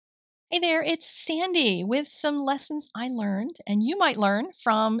Hey there, it's Sandy with some lessons I learned and you might learn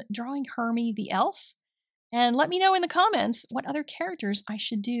from drawing Hermey the Elf. And let me know in the comments what other characters I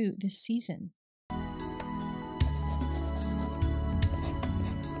should do this season.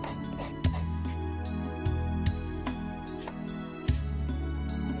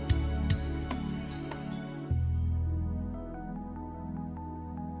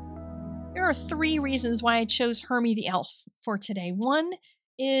 There are three reasons why I chose Hermey the Elf for today. One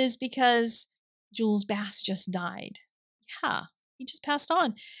is because Jules Bass just died. Yeah, he just passed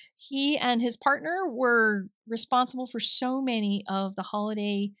on. He and his partner were responsible for so many of the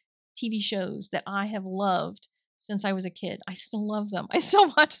holiday TV shows that I have loved since I was a kid. I still love them. I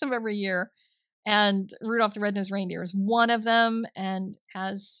still watch them every year. And Rudolph the Red-Nosed Reindeer is one of them and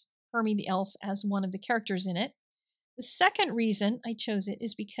has Hermey the Elf as one of the characters in it. The second reason I chose it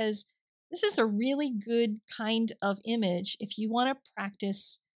is because this is a really good kind of image if you want to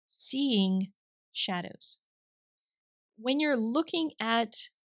practice seeing shadows. When you're looking at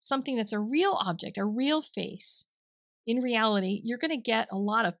something that's a real object, a real face, in reality, you're going to get a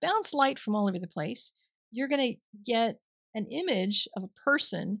lot of bounce light from all over the place. You're going to get an image of a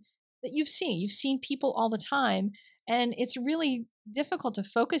person that you've seen. You've seen people all the time, and it's really difficult to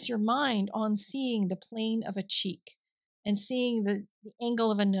focus your mind on seeing the plane of a cheek and seeing the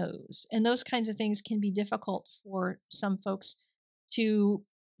angle of a nose. And those kinds of things can be difficult for some folks to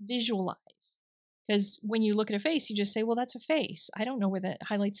visualize. Because when you look at a face, you just say, well, that's a face. I don't know where the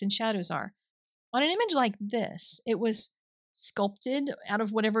highlights and shadows are. On an image like this, it was sculpted out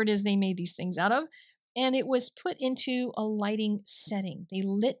of whatever it is they made these things out of, and it was put into a lighting setting. They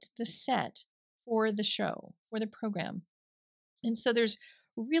lit the set for the show, for the program. And so there's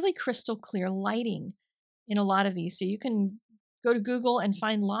really crystal clear lighting in a lot of these. So you can go to Google and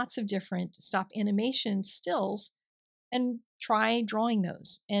find lots of different stop animation stills and try drawing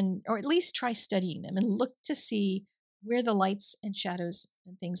those, and or at least try studying them and look to see where the lights and shadows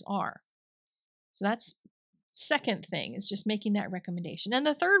and things are. So that's second thing, is just making that recommendation. And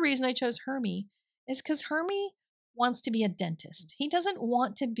the third reason I chose Hermey is because Hermey wants to be a dentist. He doesn't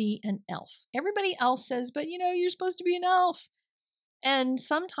want to be an elf. Everybody else says, but you're supposed to be an elf. And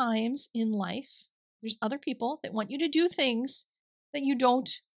sometimes in life, there's other people that want you to do things that you don't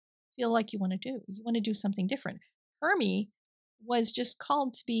feel like you want to do. You want to do something different. Hermey was just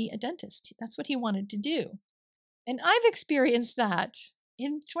called to be a dentist. That's what he wanted to do. And I've experienced that.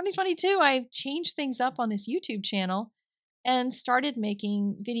 In 2022, I changed things up on this YouTube channel and started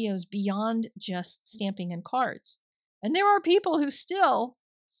making videos beyond just stamping and cards. And there are people who still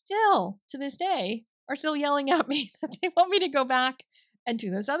to this day, are still yelling at me that they want me to go back and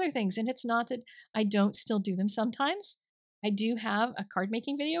do those other things. And it's not that I don't still do them sometimes. I do have a card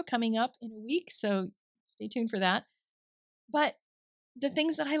making video coming up in a week, so stay tuned for that. But the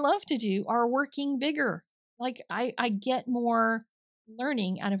things that I love to do are working bigger. Like I get more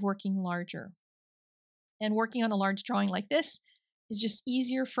learning out of working larger. And working on a large drawing like this is just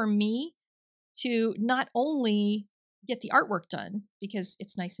easier for me to not only get the artwork done because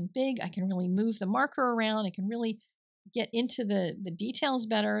it's nice and big, I can really move the marker around, I can really get into the details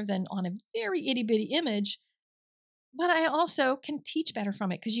better than on a very itty bitty image, but I also can teach better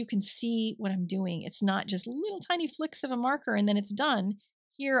from it because you can see what I'm doing. It's not just little tiny flicks of a marker and then it's done.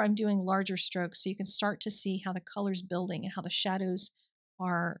 Here I'm doing larger strokes, so you can start to see how the color's building and how the shadows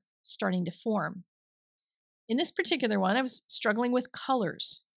are starting to form. In this particular one, I was struggling with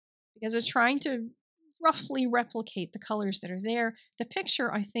colors because I was trying to roughly replicate the colors that are there. The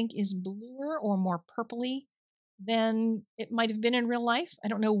picture, I think, is bluer or more purpley than it might have been in real life. I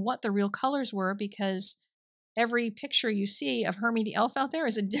don't know what the real colors were because every picture you see of Hermey the Elf out there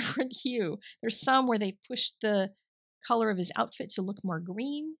is a different hue. There's some where they pushed the color of his outfit to look more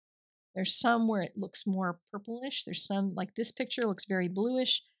green. There's some where it looks more purplish. There's some, like this picture, looks very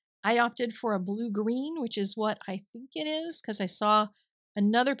bluish. I opted for a blue-green, which is what I think it is, because I saw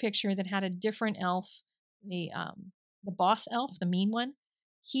another picture that had a different elf, the boss elf, the mean one.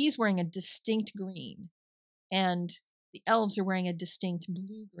 He's wearing a distinct green, and the elves are wearing a distinct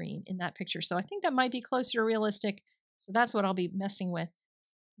blue-green in that picture. So I think that might be closer to realistic, so that's what I'll be messing with.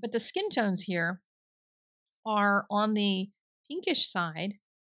 But the skin tones here are on the pinkish side,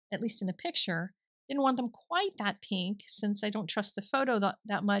 at least in the picture. Didn't want them quite that pink since I don't trust the photo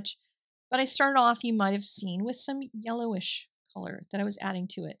that much. But I started off, you might have seen, with some yellowish color that I was adding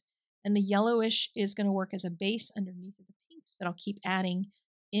to it. And the yellowish is going to work as a base underneath of the pinks that I'll keep adding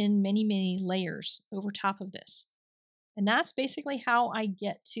in many, many layers over top of this. And that's basically how I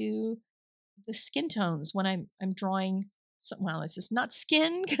get to the skin tones when I'm drawing. Well, this is not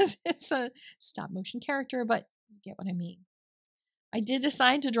skin because it's a stop motion character, but you get what I mean. I did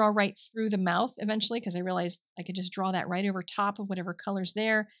decide to draw right through the mouth eventually because I realized I could just draw that right over top of whatever color's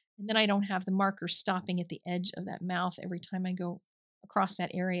there. And then I don't have the marker stopping at the edge of that mouth every time I go across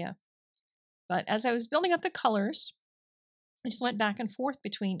that area. But as I was building up the colors, I just went back and forth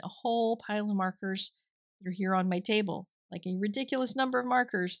between a whole pile of markers that are here on my table, like a ridiculous number of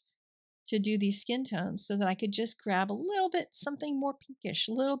markers to do these skin tones so that I could just grab a little bit something more pinkish,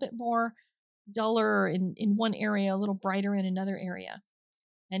 a little bit more duller in one area, a little brighter in another area.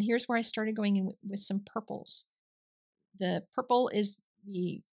 And here's where I started going in with some purples. The purple is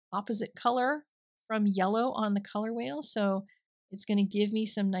the opposite color from yellow on the color wheel, so it's going to give me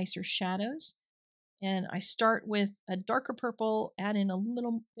some nicer shadows. And I start with a darker purple, add in a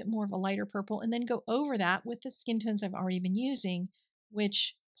little bit more of a lighter purple, and then go over that with the skin tones I've already been using,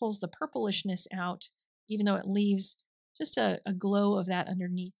 which pulls the purplishness out, even though it leaves just a glow of that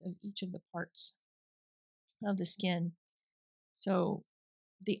underneath of each of the parts of the skin. So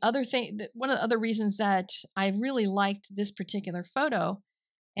the other thing, one of the other reasons that I really liked this particular photo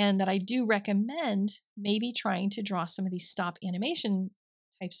and that I do recommend maybe trying to draw some of these stop animation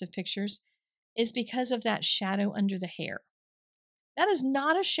types of pictures is because of that shadow under the hair. That is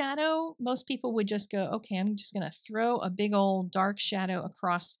not a shadow. Most people would just go, okay, I'm just going to throw a big old dark shadow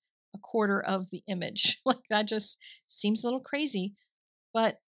across a quarter of the image. Like that just seems a little crazy.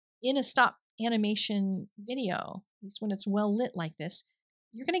 But in a stop animation video, at least when it's well lit like this,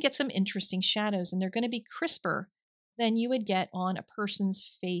 you're going to get some interesting shadows and they're going to be crisper than you would get on a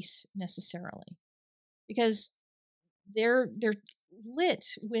person's face necessarily. Because they're lit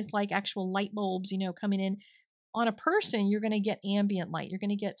with like actual light bulbs, coming in. On a person, you're going to get ambient light. You're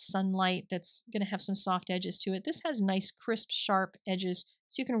going to get sunlight that's going to have some soft edges to it. This has nice, crisp, sharp edges,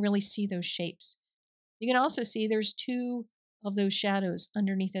 so you can really see those shapes. You can also see there's two of those shadows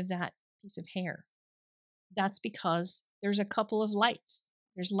underneath of that piece of hair. That's because there's a couple of lights.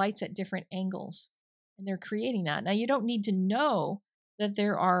 There's lights at different angles, and they're creating that. Now, you don't need to know that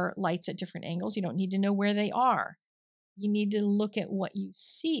there are lights at different angles. You don't need to know where they are. You need to look at what you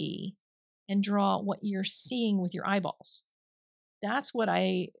see and draw what you're seeing with your eyeballs. That's what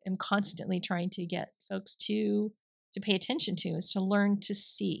I am constantly trying to get folks to pay attention to, is to learn to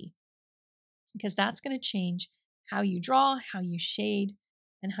see, because that's going to change how you draw, how you shade,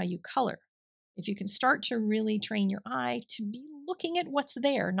 and how you color. If you can start to really train your eye to be looking at what's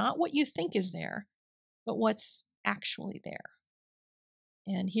there, not what you think is there, but what's actually there.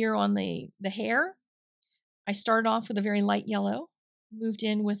 And here on the hair, I started off with a very light yellow, moved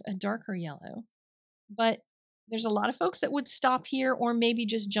in with a darker yellow, but there's a lot of folks that would stop here or maybe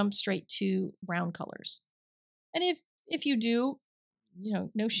just jump straight to brown colors. And if you do,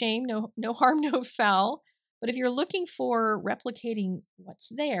 no shame, no harm, no foul. But if you're looking for replicating what's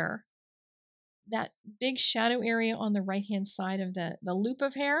there, that big shadow area on the right-hand side of the loop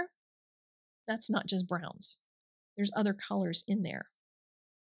of hair, that's not just browns. There's other colors in there.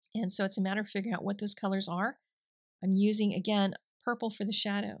 And so it's a matter of figuring out what those colors are. I'm using, again, purple for the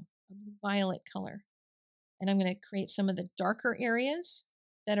shadow, a violet color. And I'm going to create some of the darker areas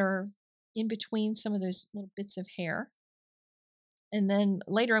that are in between some of those little bits of hair. And then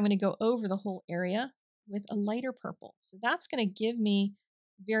later I'm going to go over the whole area with a lighter purple. So that's going to give me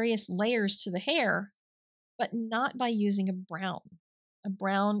various layers to the hair, but not by using a brown. A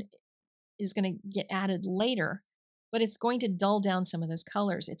brown is going to get added later, but it's going to dull down some of those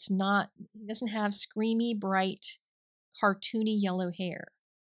colors. It doesn't have screamy, bright, cartoony yellow hair.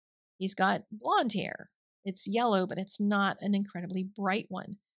 He's got blonde hair. It's yellow, but it's not an incredibly bright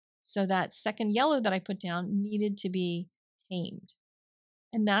one. So that second yellow that I put down needed to be tamed.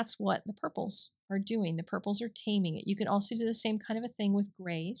 And that's what the purples are doing. The purples are taming it. You can also do the same kind of a thing with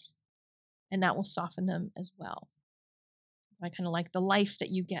grays, and that will soften them as well. I kind of like the life that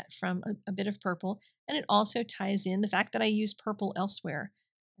you get from a bit of purple. And it also ties in the fact that I use purple elsewhere.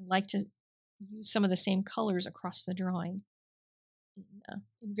 I like to use some of the same colors across the drawing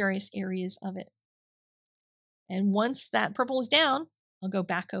in various areas of it. And once that purple is down, I'll go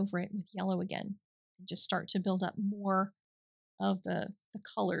back over it with yellow again and just start to build up more of the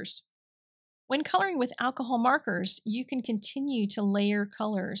colors. When coloring with alcohol markers, you can continue to layer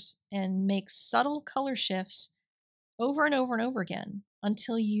colors and make subtle color shifts over and over and over again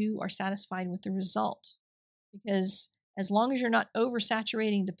until you are satisfied with the result. Because as long as you're not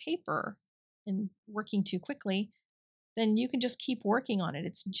oversaturating the paper and working too quickly, then you can just keep working on it.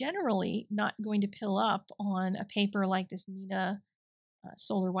 It's generally not going to pill up on a paper like this Nina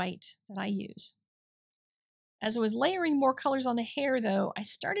Solar White that I use. As I was layering more colors on the hair, though, I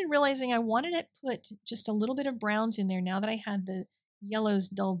started realizing I wanted to put just a little bit of browns in there now that I had the yellows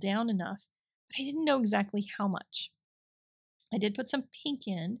dulled down enough, but I didn't know exactly how much. I did put some pink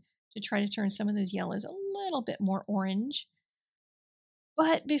in to try to turn some of those yellows a little bit more orange.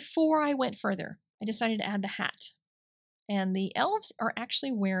 But before I went further, I decided to add the hat. And the elves are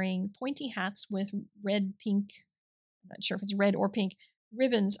actually wearing pointy hats with red, pink, I'm not sure if it's red or pink,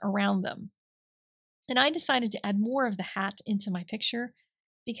 ribbons around them. And I decided to add more of the hat into my picture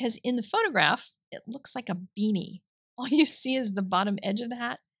because in the photograph, it looks like a beanie. All you see is the bottom edge of the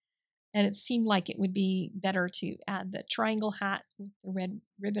hat. And it seemed like it would be better to add the triangle hat with the red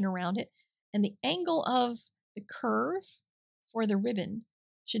ribbon around it. And the angle of the curve for the ribbon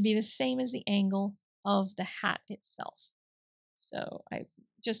should be the same as the angle of the hat itself. So I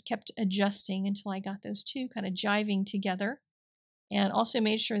just kept adjusting until I got those two kind of jiving together, and also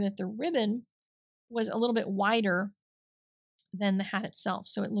made sure that the ribbon was a little bit wider than the hat itself.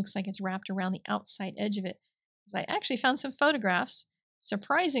 So it looks like it's wrapped around the outside edge of it. Because I actually found some photographs,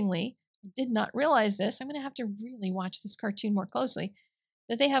 surprisingly, I did not realize this. I'm going to have to really watch this cartoon more closely,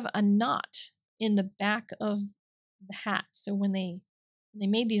 that they have a knot in the back of the hat. So when they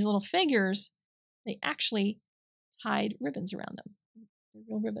made these little figures, they actually tied ribbons around them. They're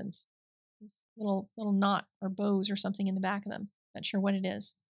real ribbons. Little knot or bows or something in the back of them. Not sure what it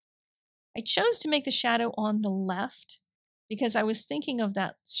is. I chose to make the shadow on the left because I was thinking of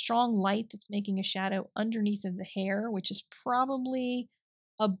that strong light that's making a shadow underneath of the hair, which is probably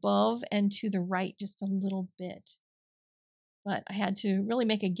above and to the right just a little bit. But I had to really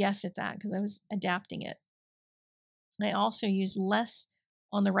make a guess at that because I was adapting it. I also used less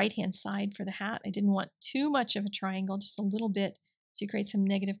on the right-hand side for the hat. I didn't want too much of a triangle, just a little bit to create some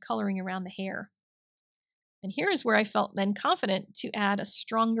negative coloring around the hair. And here is where I felt then confident to add a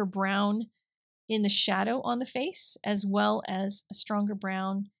stronger brown in the shadow on the face, as well as a stronger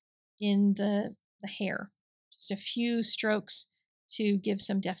brown in the hair. Just a few strokes to give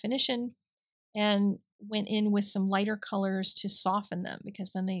some definition, and went in with some lighter colors to soften them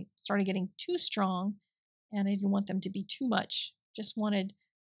because then they started getting too strong and I didn't want them to be too much. Just wanted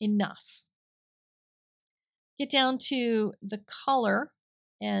enough. Get down to the color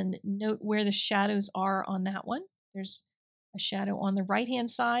and note where the shadows are on that one. There's a shadow on the right-hand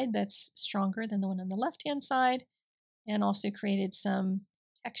side that's stronger than the one on the left-hand side, and also created some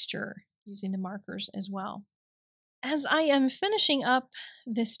texture using the markers as well. As I am finishing up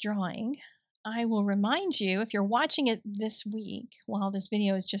this drawing, I will remind you, if you're watching it this week, while this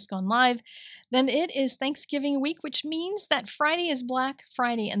video has just gone live, then it is Thanksgiving week, which means that Friday is Black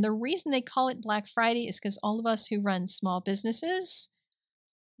Friday. And the reason they call it Black Friday is because all of us who run small businesses,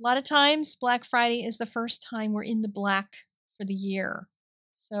 a lot of times Black Friday is the first time we're in the black for the year.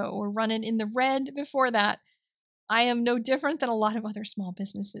 So we're running in the red before that. I am no different than a lot of other small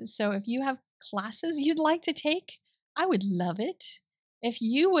businesses. So if you have classes you'd like to take, I would love it. If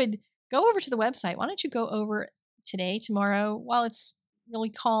you would go over to the website. Why don't you go over today, tomorrow, while it's really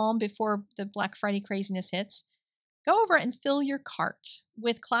calm before the Black Friday craziness hits. Go over and fill your cart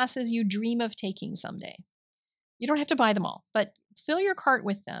with classes you dream of taking someday. You don't have to buy them all, but fill your cart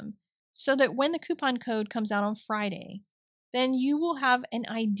with them so that when the coupon code comes out on Friday, then you will have an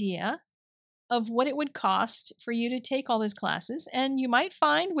idea of what it would cost for you to take all those classes. And you might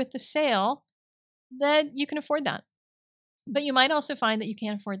find with the sale that you can afford that. But you might also find that you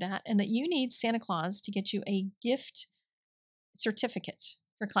can't afford that and that you need Santa Claus to get you a gift certificate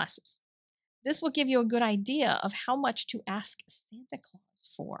for classes. This will give you a good idea of how much to ask Santa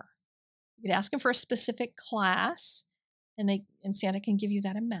Claus for. You could ask him for a specific class, and Santa can give you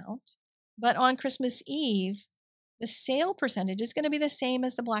that amount. But on Christmas Eve, the sale percentage is going to be the same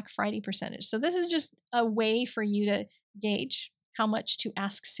as the Black Friday percentage. So this is just a way for you to gauge how much to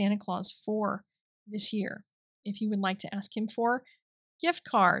ask Santa Claus for this year, if you would like to ask him for gift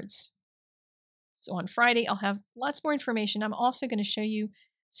cards. So on Friday, I'll have lots more information. I'm also going to show you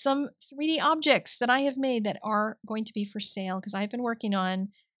some 3D objects that I have made that are going to be for sale because I've been working on,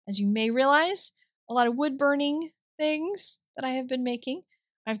 as you may realize, a lot of wood burning things that I have been making.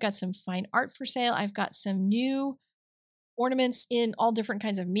 I've got some fine art for sale. I've got some new ornaments in all different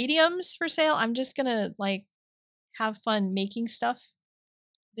kinds of mediums for sale. I'm just going to have fun making stuff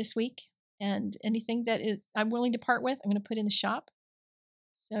this week. And anything that I'm willing to part with, I'm going to put in the shop.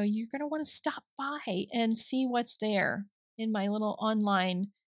 So you're going to want to stop by and see what's there in my little online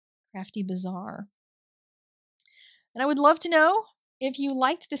crafty bazaar. And I would love to know if you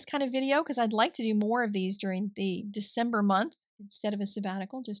liked this kind of video, because I'd like to do more of these during the December month instead of a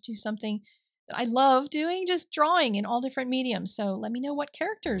sabbatical. Just do something that I love doing, just drawing in all different mediums. So let me know what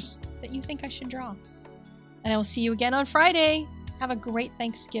characters that you think I should draw. And I will see you again on Friday. Have a great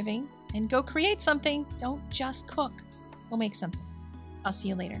Thanksgiving. And go create something. Don't just cook. Go make something. I'll see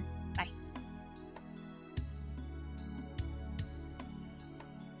you later.